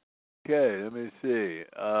 Okay, let me see.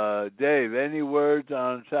 Dave, any words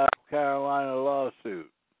on South Carolina lawsuit?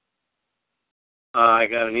 I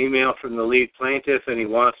got an email from the lead plaintiff, and he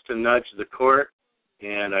wants to nudge the court,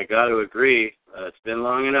 and I got to agree. It's been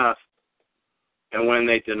long enough. And when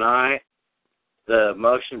they deny the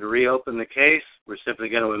motion to reopen the case, we're simply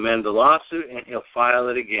going to amend the lawsuit, and he'll file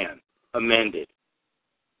it again, amended.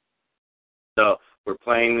 So we're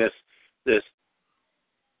playing this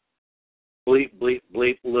bleep, bleep,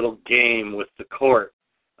 bleep little game with the court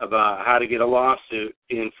about how to get a lawsuit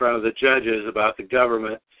in front of the judges about the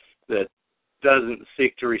government that doesn't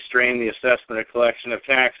seek to restrain the assessment or collection of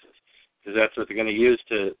taxes, because that's what they're going to use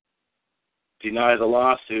to deny the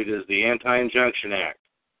lawsuit is the Anti-Injunction Act.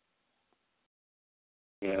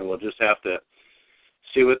 We'll just have to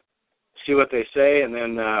see what they say, and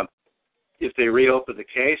then if they reopen the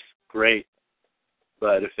case, great.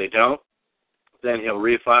 But if they don't, then he'll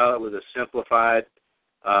refile it with a simplified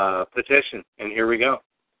petition, and here we go.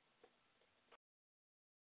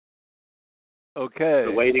 Okay.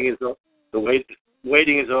 The waiting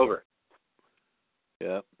is over.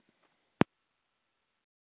 Yep.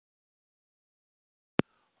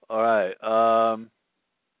 All right.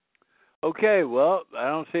 Okay. Well, I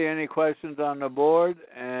don't see any questions on the board,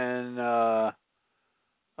 and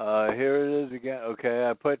here it is again. Okay,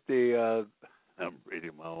 I put the. I'm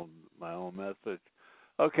reading my own message.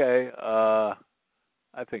 Okay. I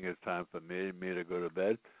think it's time for me to go to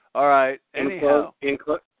bed. All right. Anyhow. In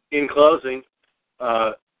closing,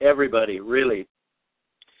 everybody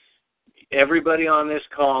on this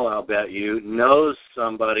call, I'll bet you, knows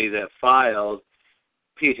somebody that filed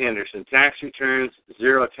Pete Henderson tax returns,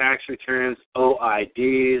 zero tax returns,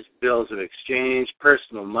 OIDs, bills of exchange,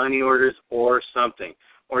 personal money orders, or something.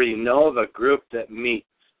 Or you know of a group that meets.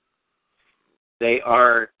 They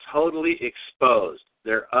are totally exposed.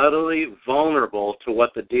 They're utterly vulnerable to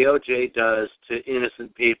what the DOJ does to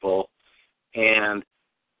innocent people, and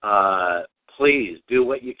please do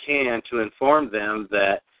what you can to inform them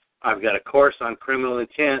that I've got a course on criminal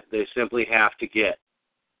intent they simply have to get.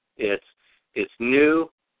 It's new.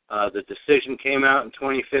 The decision came out in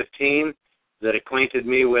 2015 that acquainted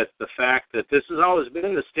me with the fact that this has always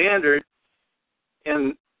been the standard,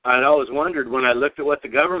 and I'd always wondered when I looked at what the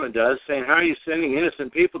government does, saying, how are you sending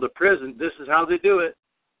innocent people to prison? This is how they do it.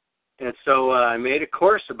 And so I made a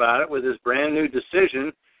course about it with this brand new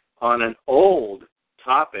decision on an old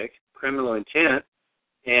topic, criminal intent,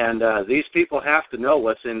 and these people have to know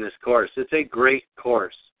what's in this course. It's a great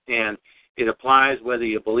course, and it applies whether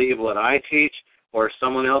you believe what I teach or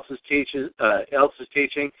someone else is teaching.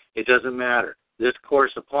 It doesn't matter. This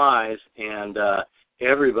course applies, and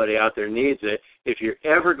everybody out there needs it. If you're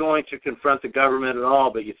ever going to confront the government at all,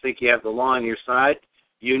 but you think you have the law on your side,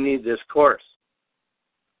 you need this course.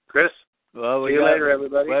 Chris? Well, see you later,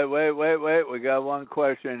 everybody. Wait. We got one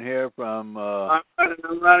question here from... I'm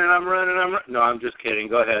running. No, I'm just kidding.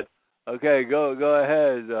 Go ahead. Okay, go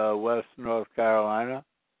ahead, West North Carolina.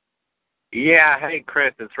 Yeah, hey,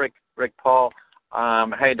 Chris. It's Rick Paul.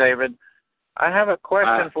 Hey, David. I have a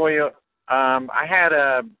question for you. I had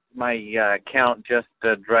my account just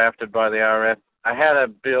drafted by the IRS. I had a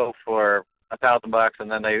bill for $1,000, and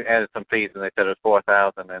then they added some fees, and they said it was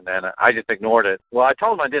 $4,000, and then I just ignored it. Well, I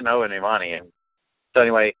told them I didn't owe any money, and so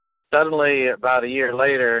anyway, suddenly about a year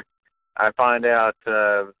later, I find out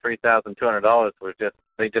 $3,200 was just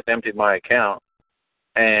they just emptied my account,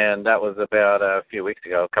 and that was about a few weeks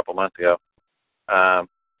ago, a couple months ago.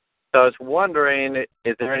 So I was wondering,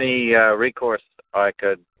 is there any recourse I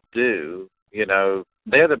could do? You know,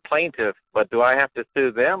 they're the plaintiff, but do I have to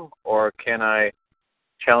sue them, or can I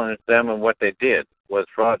challenge them and what they did was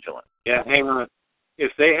fraudulent? Yeah, hang on.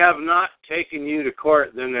 If they have not taken you to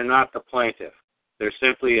court, then they're not the plaintiff. They're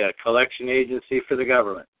simply a collection agency for the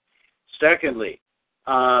government. Secondly,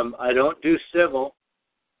 I don't do civil.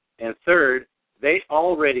 And third, they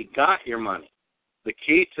already got your money. The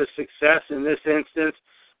key to success in this instance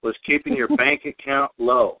was keeping your bank account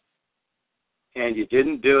low. And you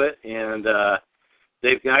didn't do it, and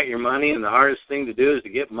they've got your money, and the hardest thing to do is to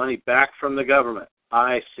get money back from the government.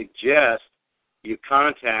 I suggest you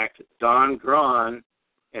contact Don Braun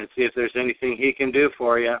and see if there's anything he can do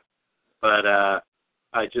for you. But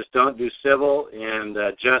I just don't do civil, and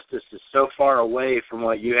justice is so far away from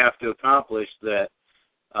what you have to accomplish that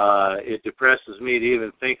it depresses me to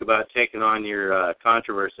even think about taking on your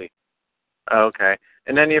controversy. Okay.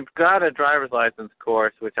 And then you've got a driver's license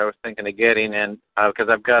course, which I was thinking of getting, and because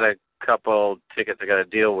I've got a couple tickets I got to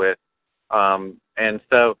deal with. And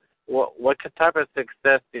so what type of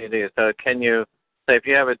success do you do? So can you, say if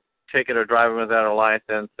you have a ticket or driving without a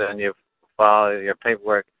license and you file your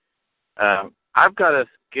paperwork, I've got a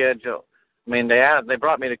schedule. I mean, they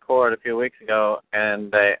brought me to court a few weeks ago,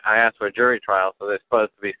 and I asked for a jury trial, so they're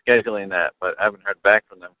supposed to be scheduling that, but I haven't heard back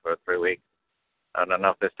from them for 3 weeks. I don't know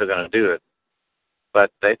if they're still going to do it.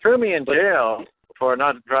 But they threw me in jail for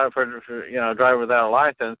not driving without a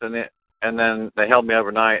license, and then they held me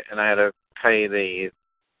overnight, and I had to pay the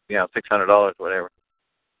 $600 whatever.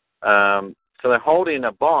 So they're holding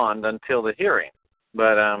a bond until the hearing,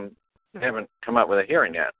 but they haven't come up with a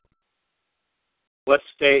hearing yet. What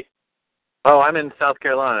state? Oh, I'm in South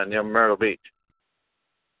Carolina near Myrtle Beach.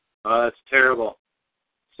 Oh, that's terrible.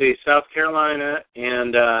 See, South Carolina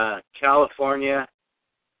and California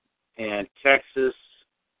and Texas.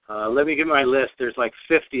 Let me get my list. There's like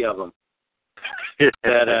 50 of them.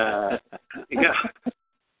 That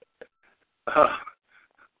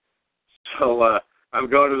So I'm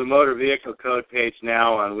going to the motor vehicle code page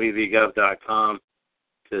now on weavygov.com.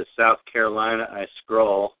 To South Carolina, I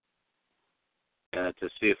scroll to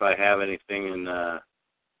see if I have anything in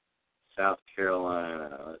South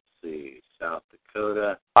Carolina. Let's see, South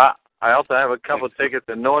Dakota. I also have a couple of tickets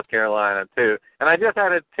in North Carolina, too. And I just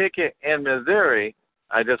had a ticket in Missouri.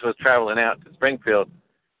 I just was traveling out to Springfield.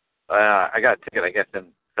 I got a ticket, I guess, in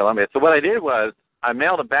Columbia. So what I did was I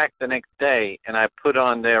mailed it back the next day, and I put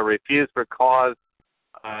on there refuse for cause,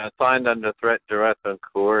 signed under threat, duress, and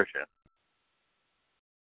coercion.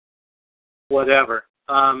 Whatever.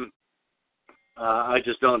 I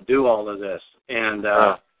just don't do all of this. And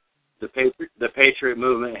the Patriot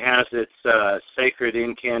Movement has its sacred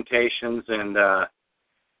incantations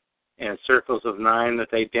and circles of 9 that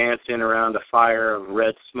they dance in around a fire of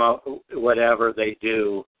red smoke, whatever they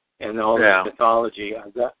do, and all that mythology.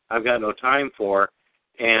 I've got no time for.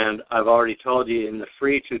 And I've already told you in the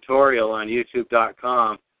free tutorial on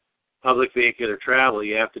YouTube.com, public vehicular travel,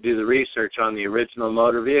 you have to do the research on the original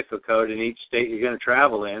motor vehicle code in each state you're going to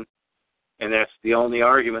travel in, and that's the only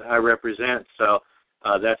argument I represent. So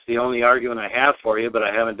that's the only argument I have for you, but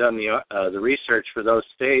I haven't done the research for those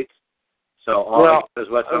states. So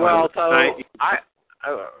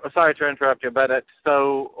sorry to interrupt you, but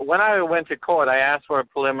so when I went to court, I asked for a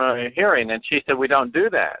preliminary hearing, and she said we don't do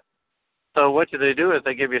that. So what they do is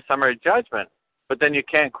they give you a summary judgment, but then you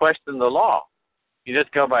can't question the law. You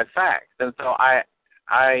just go by facts. And so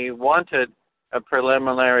I wanted a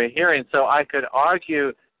preliminary hearing so I could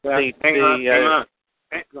argue Hang on.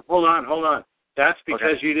 Hold on. That's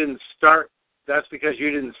because you didn't start. That's because you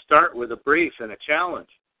didn't start with a brief and a challenge.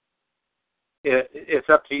 It's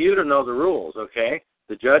up to you to know the rules. Okay,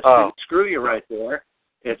 the judge didn't screw you right there.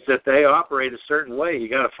 It's that they operate a certain way. You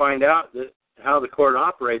got to find out how the court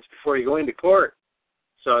operates before you go into court.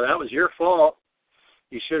 So that was your fault.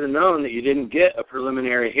 You should have known that you didn't get a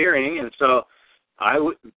preliminary hearing, and so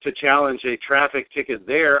to challenge a traffic ticket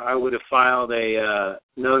there, I would have filed a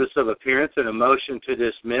notice of appearance and a motion to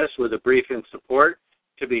dismiss with a brief in support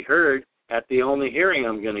to be heard at the only hearing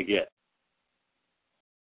I'm going to get.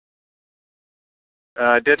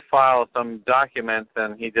 I did file some documents,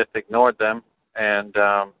 and he just ignored them. And,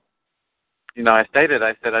 I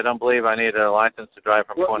said, I don't believe I need a license to drive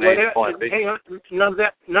from point A to point B. Hang on,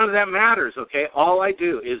 none of that matters, okay? All I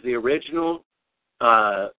do is the original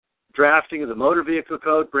drafting of the motor vehicle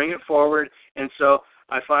code, bring it forward, and so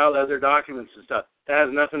I filed other documents and stuff. That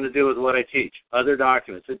has nothing to do with what I teach, other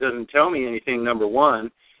documents. It doesn't tell me anything, number one,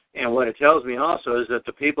 And what it tells me also is that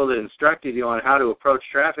the people that instructed you on how to approach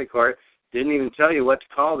traffic court didn't even tell you what to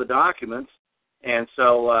call the documents. And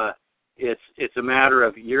so it's a matter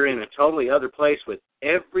of you're in a totally other place with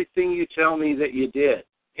everything you tell me that you did.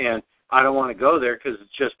 And I don't want to go there because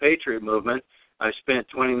it's just Patriot Movement. I spent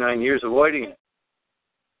 29 years avoiding it.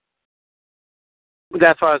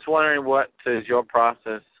 That's why I was wondering, what is your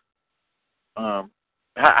process?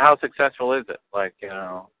 How successful is it? Like,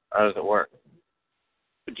 how does it work?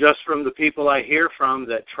 Just from the people I hear from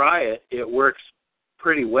that try it, it works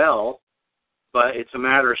pretty well, but it's a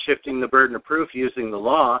matter of shifting the burden of proof using the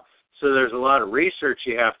law. So there's a lot of research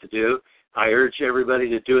you have to do. I urge everybody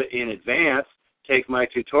to do it in advance. Take my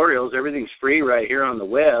tutorials. Everything's free right here on the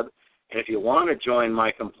web. And if you want to join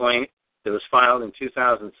my complaint that was filed in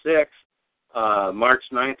 2006, March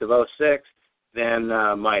 9th of 06, then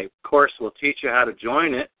my course will teach you how to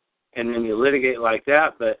join it, and then you litigate like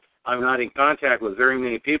that. But I'm not in contact with very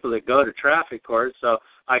many people that go to traffic court, so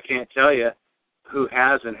I can't tell you who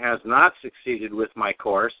has and has not succeeded with my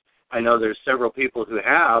course. I know there's several people who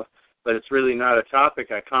have, but it's really not a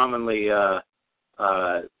topic I commonly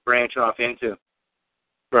branch off into.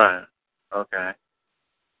 Right. Okay.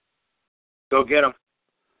 Go get them.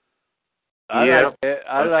 I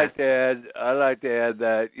like to add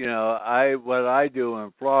that, what I do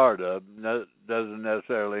in Florida doesn't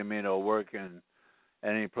necessarily mean I'll work in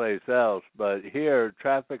any place else, but here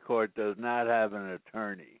traffic court does not have an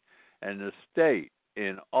attorney, and the state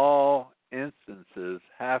in all instances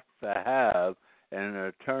have to have an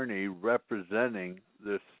attorney representing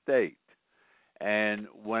the state. And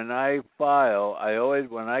when I file,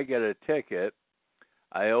 when I get a ticket,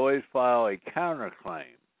 I always file a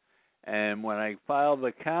counterclaim. And when I file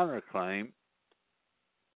the counterclaim,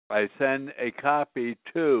 I send a copy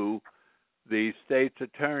to the state's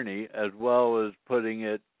attorney, as well as putting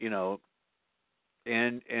it, into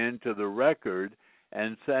the record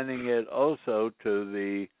and sending it also to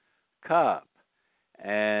the cop.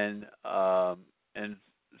 And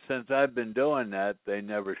since I've been doing that, they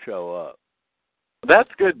never show up. That's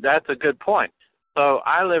good. That's a good point. So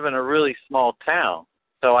I live in a really small town.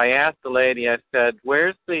 So I asked the lady, I said,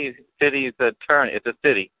 where's the city's attorney? It's a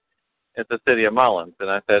city. It's the city of Mullins.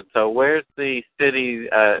 And I said, so where's the city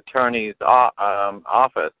attorney's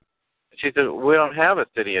office? She said, we don't have a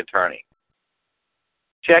city attorney.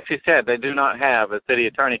 She actually said they do not have a city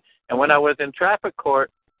attorney. And when I was in traffic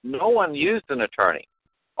court, no one used an attorney.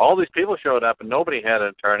 All these people showed up and nobody had an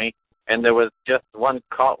attorney. And there was just one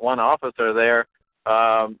officer there,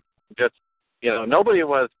 nobody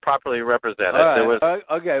was properly represented. All right.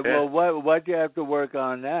 Okay, well, what you have to work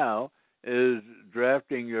on now is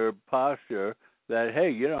drafting your posture that,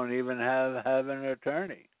 hey, you don't even have an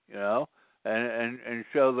attorney, and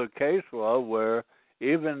show the case law where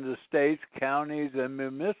even the states, counties, and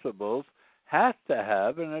municipals have to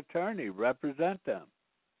have an attorney represent them.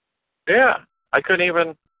 Yeah, I couldn't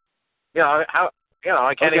even, I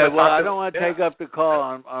can't even. Well, I don't want to take up the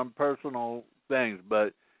call on personal things,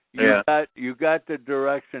 but you got the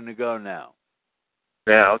direction to go now.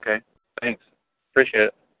 Yeah, okay. Thanks. Appreciate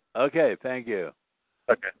it. Okay, thank you.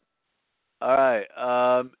 Okay. All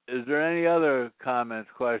right. Is there any other comments,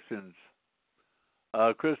 questions?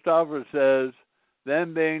 Christopher says,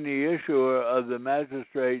 them being the issuer of the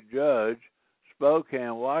magistrate judge,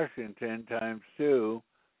 Spokane, Washington ×2,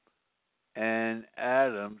 and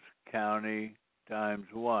Adams County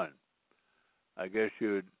 ×1. I guess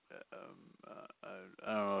you would,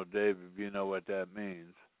 I don't know, Dave, if you know what that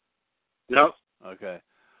means. No. Okay.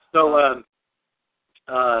 So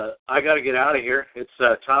I got to get out of here. It's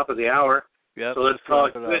top of the hour. Yep, so let's call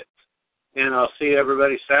it quits. And I'll see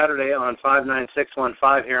everybody Saturday on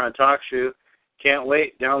 59615 here on TalkShoe. Can't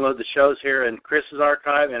wait. Download the shows here in Chris's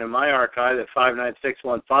archive and in my archive at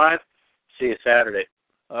 59615. See you Saturday.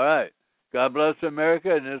 All right. God bless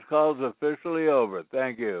America, and this call is officially over.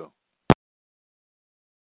 Thank you.